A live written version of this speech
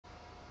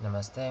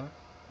Namaste.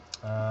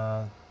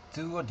 Uh,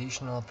 Two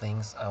additional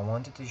things I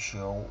wanted to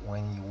show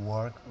when you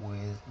work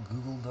with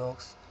Google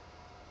Docs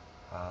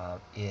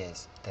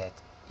is that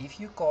if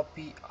you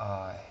copy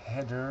a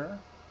header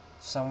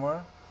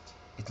somewhere,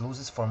 it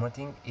loses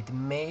formatting. It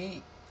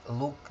may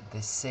look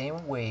the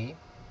same way,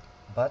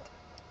 but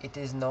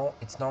it's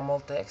normal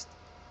text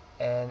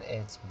and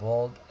it's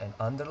bold and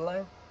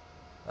underlined.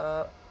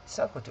 It's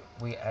not what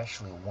we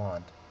actually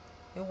want.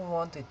 We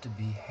want it to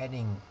be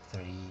heading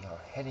 3 or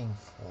heading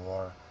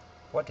 4,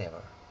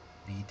 whatever,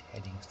 be it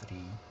heading 3.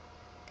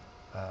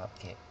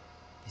 Okay,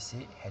 you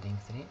see heading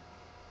 3.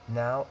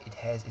 Now it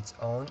has its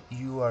own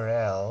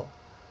URL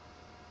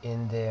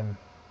in the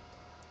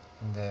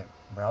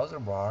browser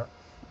bar.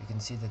 You can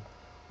see that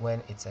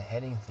when it's a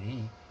heading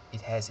 3,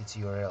 it has its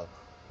URL.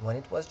 When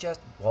it was just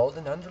bold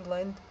and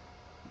underlined,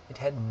 it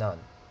had none.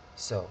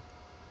 So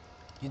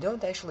you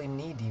don't actually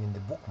need even the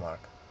bookmark,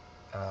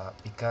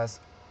 because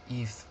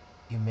if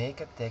you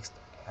make a text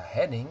a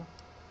heading,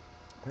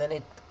 then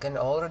it can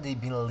already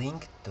be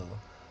linked to,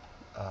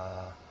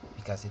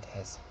 because it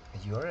has a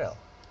URL.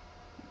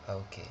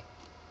 Okay,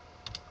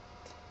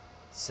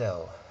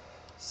 so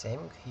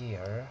same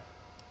here.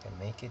 Can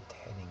make it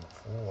heading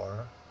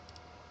 4,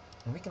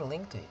 and we can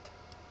link to it.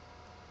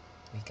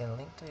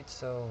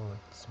 So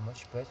it's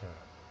much better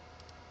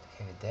to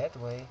have it that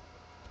way.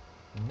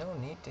 No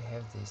need to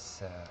have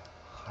this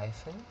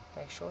hyphen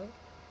actually.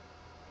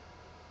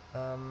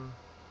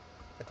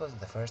 That was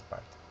the first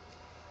part.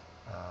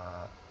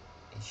 uh,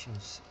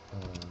 Issues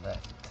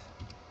left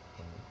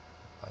in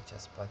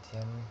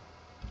Vachaspatyam.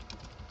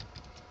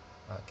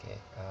 Okay,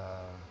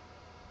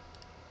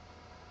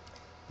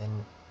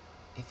 then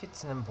if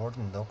it's an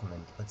important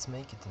document, let's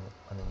make it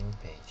on a new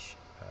page.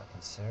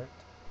 Insert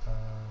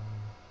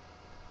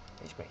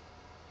page break.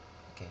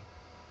 Okay,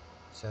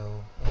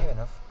 so we have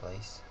enough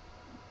place,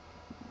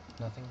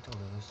 nothing to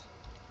lose.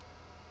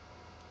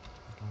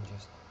 We can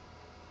just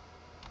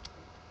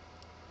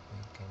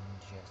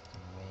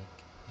make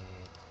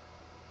it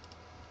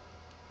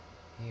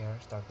here.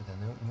 Start with a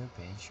new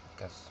page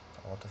because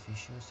a lot of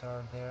issues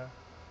are there.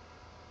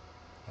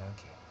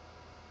 Okay,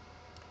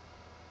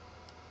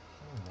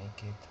 and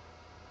make it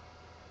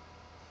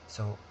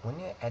so when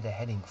you add a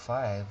heading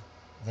 5,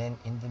 then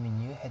in the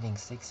menu heading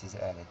 6 is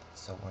added.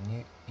 So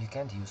when you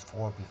can't use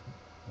 4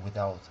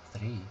 without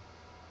 3,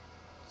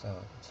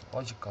 so it's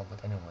logical,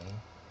 but anyway.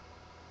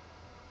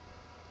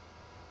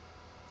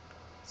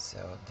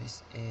 So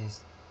this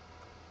is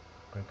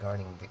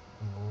regarding the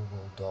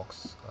Google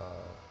Docs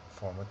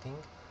formatting,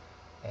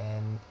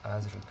 and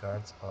as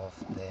regards of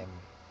the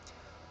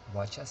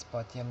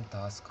Vachaspatyam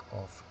task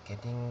of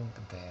getting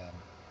the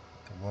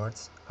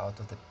words out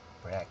of the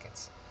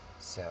brackets.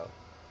 So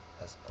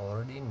as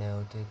already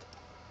noted,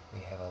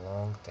 we have a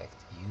long text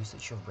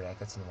usage of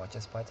brackets in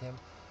Vachaspatyam,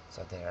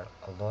 so there are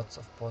lots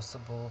of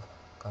possible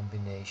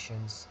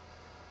combinations.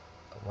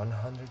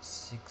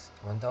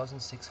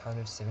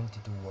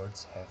 1672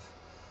 words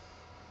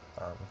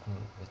are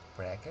written with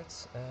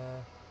brackets,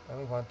 and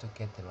we want to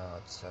get them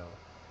out. So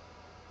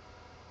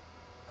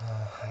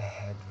I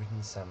had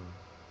written some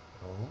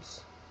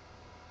rules.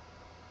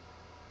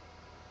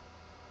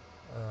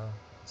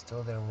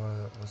 Still there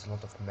was a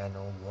lot of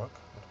manual work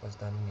that was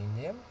done in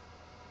India.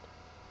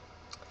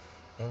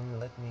 And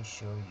let me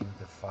show you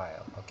the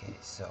file. Okay,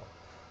 so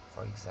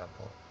for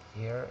example,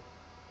 here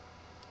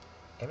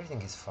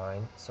everything is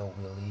fine, so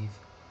we leave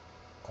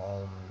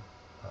column.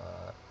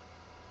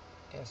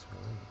 Yes, we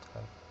leave it.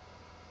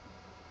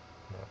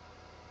 No,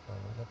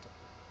 not.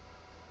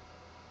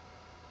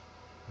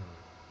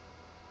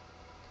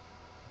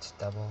 It's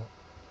double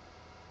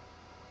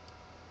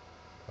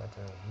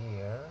letter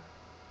here.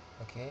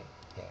 Okay,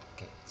 yeah,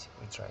 okay,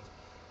 it's right.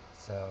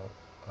 So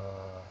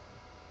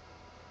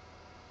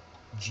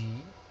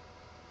G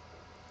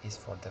is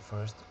for the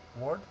first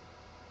word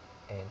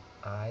and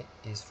I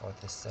is for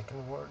the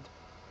second word.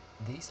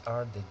 These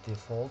are the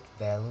default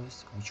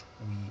values which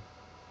we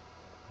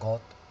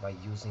got by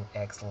using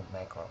Excel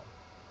macro.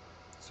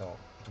 So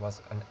it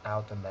was an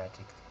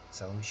automatic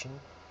solution,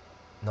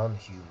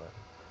 non-human.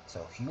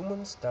 So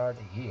humans start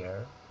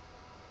here.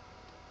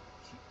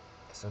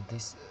 So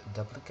this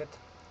duplicate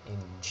in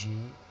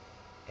G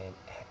and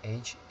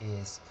H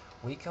is,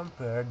 we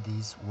compare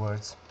these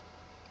words,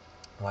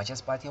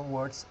 Vachaspatyam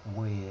words,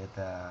 with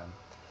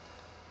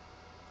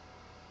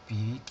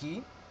PV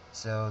key,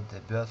 so the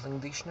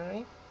Bertling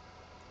dictionary,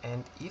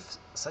 and if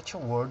such a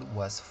word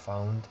was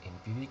found in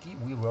PV key,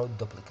 we wrote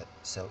duplicate,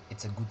 so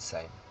it's a good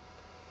sign.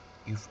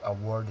 If a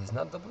word is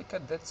not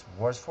duplicate, that's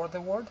worse for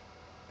the word,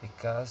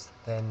 because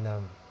then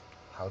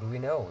how do we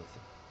know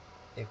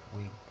if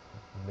we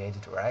made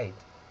it right?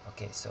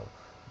 Okay, so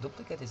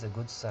duplicate is a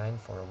good sign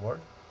for a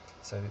word.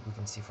 So we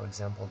can see, for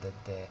example, that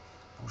the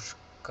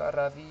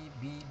Pushkaravi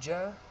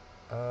bija,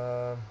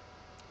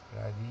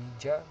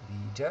 Ravija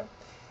bija,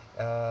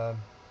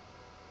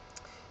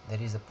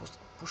 there is a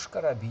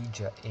Pushkara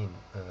bija in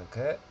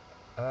PVK,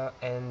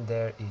 and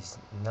there is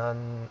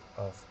none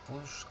of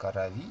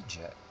Pushkara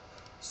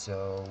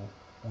so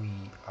we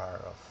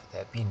are of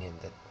the opinion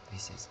that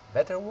this is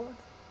better word.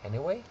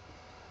 anyway.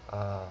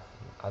 In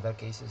other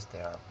cases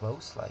there are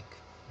both, like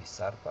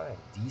Visarpa and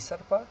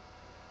Visarpa.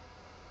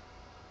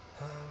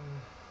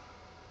 Um,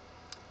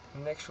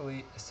 and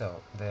actually,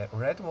 so the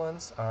red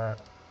ones are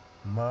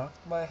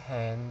marked by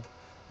hand,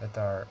 that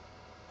are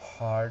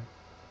hard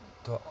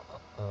to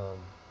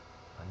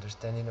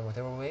understand in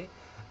whatever way.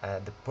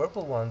 The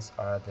purple ones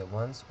are the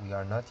ones we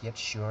are not yet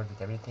sure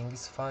that everything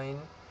is fine.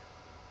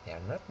 There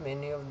are not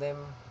many of them.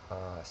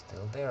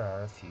 Still there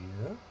are a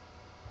few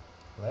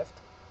left.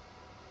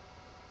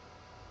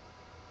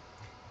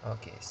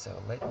 Okay,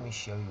 so let me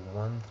show you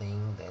one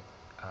thing that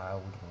I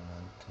would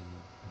want to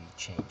be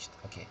changed.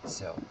 Okay,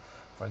 so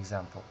for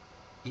example,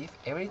 if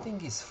everything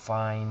is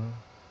fine,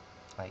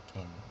 like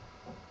in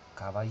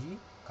kawaii,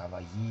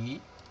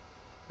 kawaii,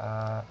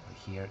 uh,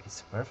 here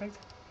it's perfect,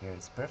 here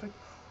it's perfect.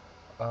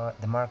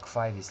 The Mark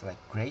 5 is like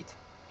great,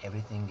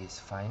 everything is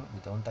fine, we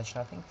don't touch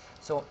nothing,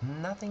 so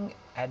nothing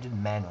added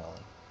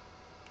manually.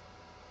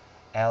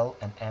 L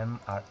and M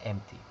are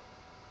empty.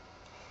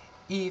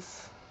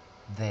 If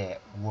the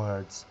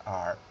words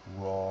are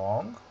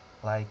wrong,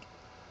 like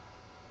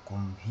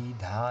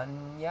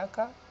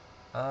kumbhidhanyaka,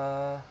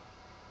 uh,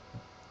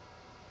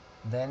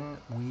 then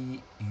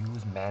we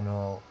use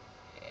manual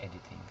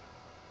editing.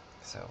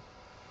 So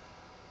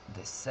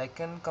the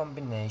second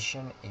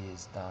combination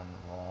is done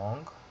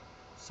wrong,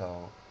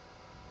 so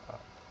uh,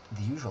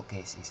 the usual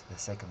case is the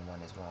second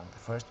one is wrong, the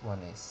first one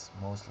is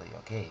mostly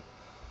okay.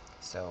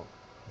 So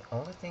the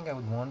only thing I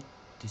would want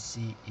to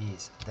see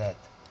is that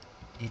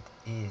it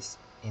is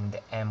in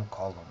the M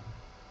column.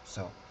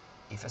 So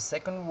if a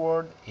second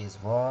word is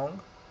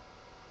wrong,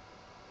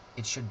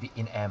 it should be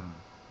in M.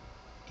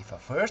 If a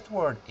first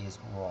word is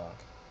wrong,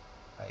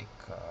 like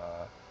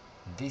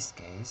in this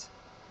case,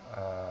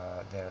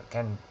 there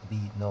can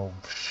be no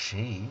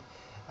she,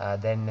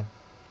 then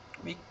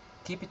we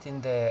keep it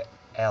in the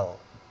L.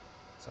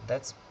 So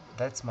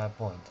that's my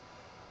point.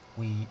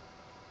 We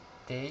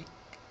take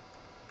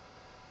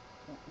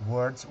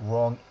words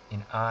wrong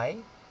in I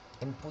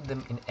and put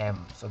them in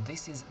M. So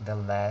this is the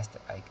last,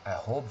 I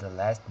hope the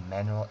last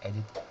manual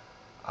edit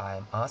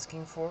I'm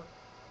asking for.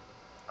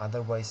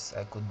 Otherwise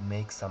I could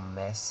make some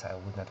mess I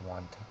would not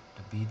want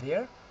to be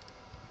there.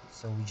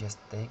 So we just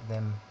take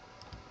them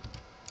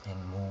and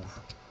move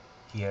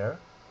here.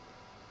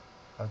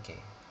 Okay,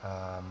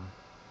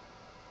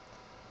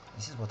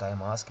 this is what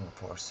I'm asking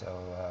for. So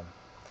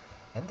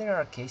and there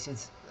are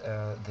cases,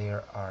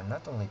 there are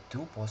not only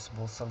two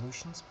possible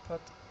solutions,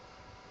 but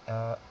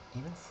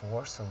even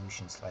four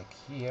solutions, like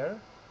here.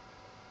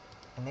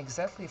 And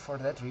exactly for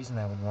that reason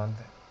I would want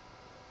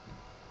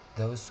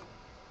those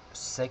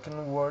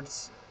second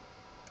words,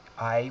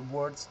 I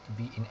words, to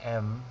be in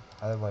M,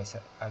 otherwise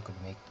I could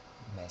make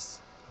mess.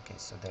 Okay,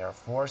 so there are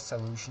four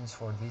solutions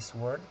for this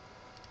word,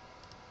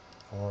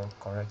 four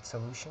correct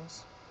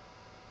solutions.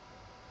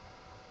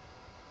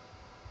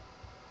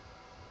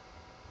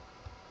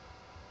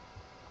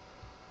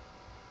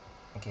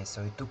 Okay,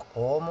 so it took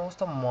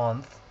almost a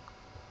month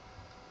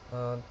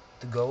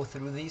to go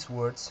through these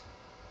words,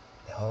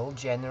 the whole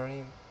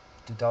January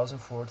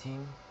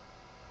 2014.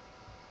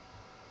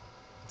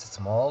 It's a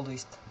small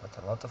list, but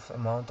a lot of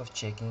amount of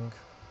checking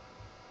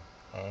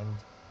and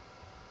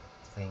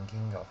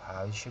thinking of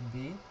how it should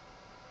be.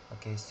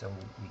 Okay, so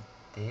we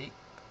take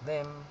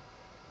them,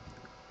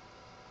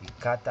 we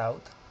cut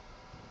out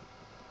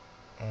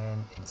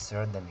and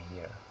insert them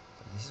here.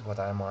 So this is what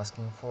I'm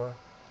asking for.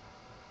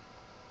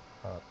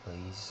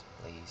 Please,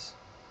 please,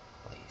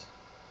 please.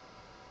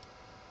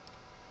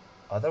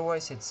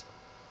 Otherwise it's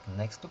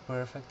next to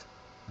perfect.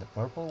 The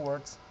purple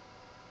words,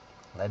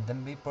 let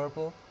them be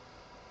purple,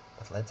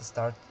 but let's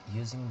start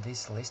using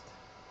this list.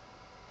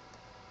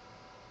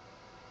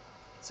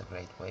 It's a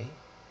great way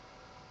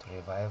to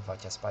revive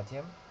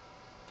Vachaspatyam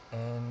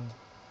and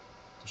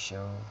to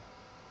show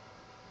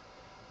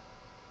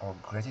our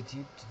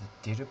gratitude to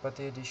the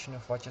Tirupati edition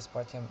of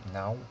Vachaspatyam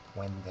now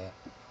when the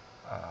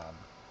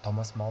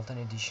Thomas Malton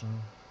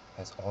edition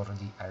has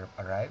already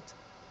arrived.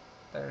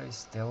 There is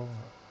still,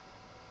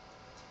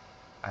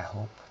 I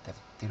hope the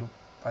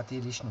Tirupati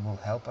edition will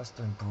help us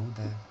to improve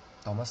the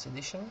Thomas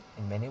edition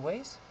in many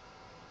ways.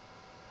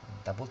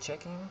 Double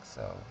checking,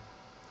 so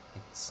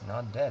it's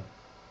not dead,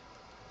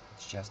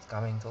 it's just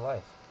coming to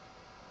life.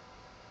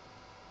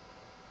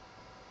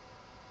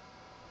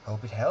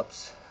 Hope it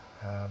helps.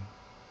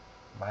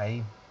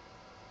 Bye.